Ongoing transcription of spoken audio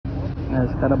É,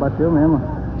 esse cara bateu mesmo.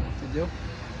 Entendeu?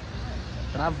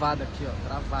 Travado aqui, ó.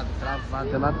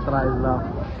 Travado. É lá atrás, lá.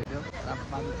 Entendeu?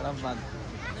 Travado.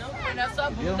 Não, foi na sua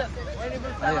bunda.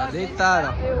 Aí, ó,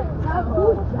 deitaram.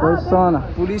 Persona.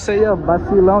 Polícia aí, ó,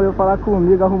 vacilão, veio falar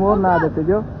comigo, arrumou nada,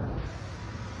 entendeu?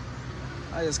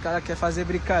 Aí, os caras querem fazer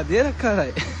brincadeira,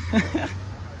 caralho.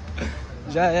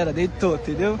 Já era, deitou,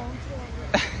 entendeu?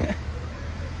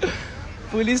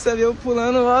 Polícia veio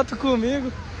pulando alto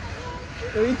comigo.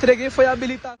 Eu entreguei, foi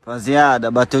habilitado.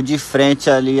 Rapaziada, bateu de frente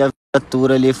ali a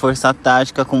viatura ali, força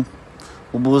tática com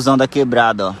o busão da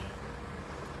quebrada, ó.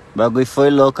 O bagulho foi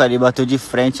louco ali, bateu de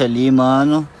frente ali,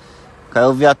 mano.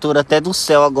 Caiu viatura até do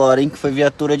céu agora, hein? Que foi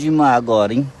viatura de mar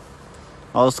agora, hein?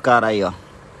 Ó os caras aí, ó.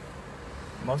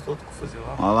 Mostra outro com fuzil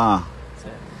lá. Ó lá.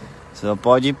 Só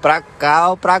pode ir pra cá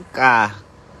ou pra cá.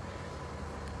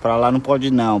 Pra lá não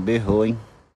pode não, berrou, hein?